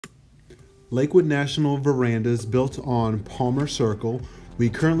Lakewood National Verandas built on Palmer Circle. We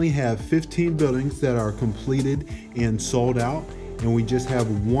currently have 15 buildings that are completed and sold out, and we just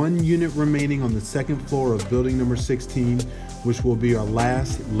have one unit remaining on the second floor of building number 16, which will be our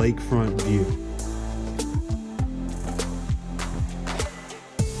last lakefront view.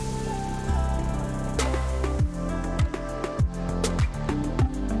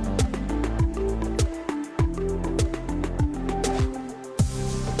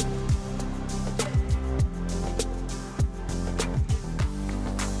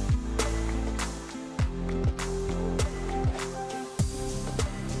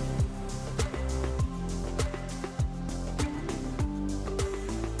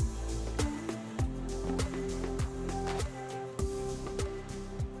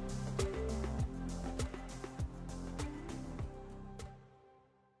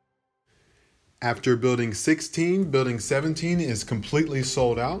 After building 16, building 17 is completely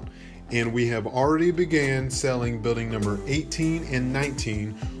sold out, and we have already began selling building number 18 and 19,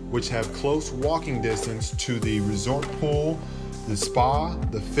 which have close walking distance to the resort pool, the spa,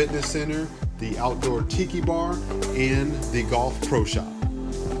 the fitness center, the outdoor tiki bar, and the golf pro shop.